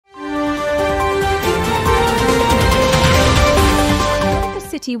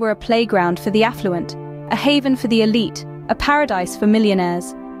city were a playground for the affluent, a haven for the elite, a paradise for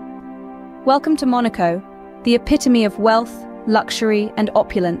millionaires. Welcome to Monaco, the epitome of wealth, luxury, and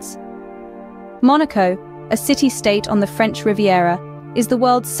opulence. Monaco, a city-state on the French Riviera, is the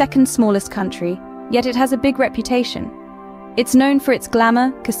world's second smallest country, yet it has a big reputation. It's known for its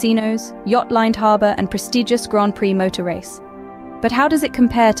glamour, casinos, yacht-lined harbour, and prestigious Grand Prix motor race. But how does it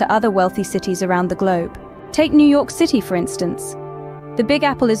compare to other wealthy cities around the globe? Take New York City, for instance. The Big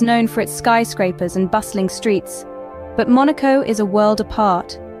Apple is known for its skyscrapers and bustling streets, but Monaco is a world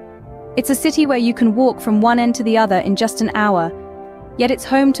apart. It's a city where you can walk from one end to the other in just an hour, yet it's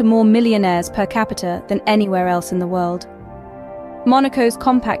home to more millionaires per capita than anywhere else in the world. Monaco's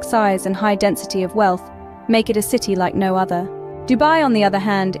compact size and high density of wealth make it a city like no other. Dubai, on the other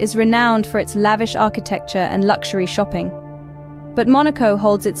hand, is renowned for its lavish architecture and luxury shopping. But Monaco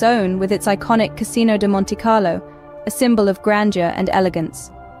holds its own with its iconic Casino de Monte Carlo, a symbol of grandeur and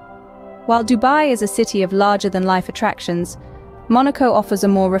elegance. While Dubai is a city of larger-than-life attractions, Monaco offers a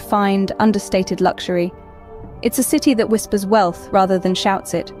more refined, understated luxury. It's a city that whispers wealth rather than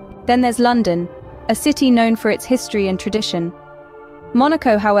shouts it. Then there's London, a city known for its history and tradition.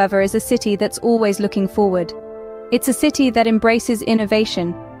 Monaco, however, is a city that's always looking forward. It's a city that embraces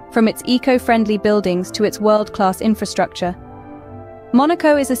innovation, from its eco-friendly buildings to its world-class infrastructure.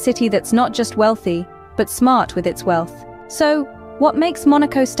 Monaco is a city that's not just wealthy, but smart with its wealth. So, what makes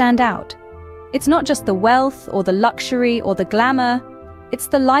Monaco stand out? It's not just the wealth, or the luxury, or the glamour. It's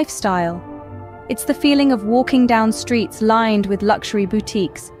the lifestyle. It's the feeling of walking down streets lined with luxury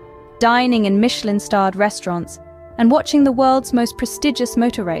boutiques, dining in Michelin-starred restaurants, and watching the world's most prestigious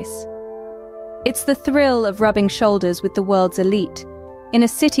motor race. It's the thrill of rubbing shoulders with the world's elite, in a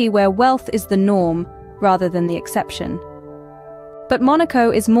city where wealth is the norm rather than the exception. But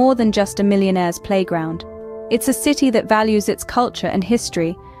Monaco is more than just a millionaire's playground. It's a city that values its culture and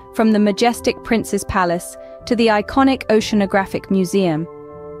history, from the majestic Prince's Palace to the iconic Oceanographic Museum.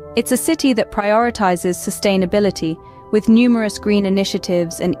 It's a city that prioritizes sustainability, with numerous green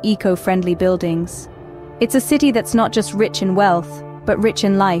initiatives and eco-friendly buildings. It's a city that's not just rich in wealth, but rich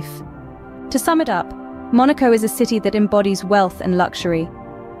in life. To sum it up, Monaco is a city that embodies wealth and luxury.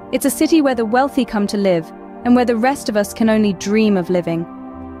 It's a city where the wealthy come to live, and where the rest of us can only dream of living.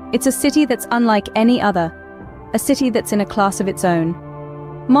 It's a city that's unlike any other, a city that's in a class of its own.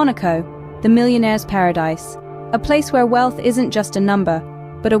 Monaco, the millionaire's paradise, a place where wealth isn't just a number,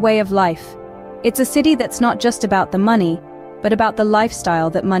 but a way of life. It's a city that's not just about the money, but about the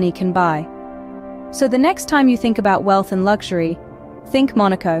lifestyle that money can buy. So the next time you think about wealth and luxury, think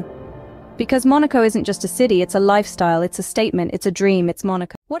Monaco. Because Monaco isn't just a city, it's a lifestyle, it's a statement, it's a dream, it's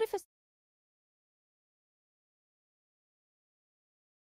Monaco. What if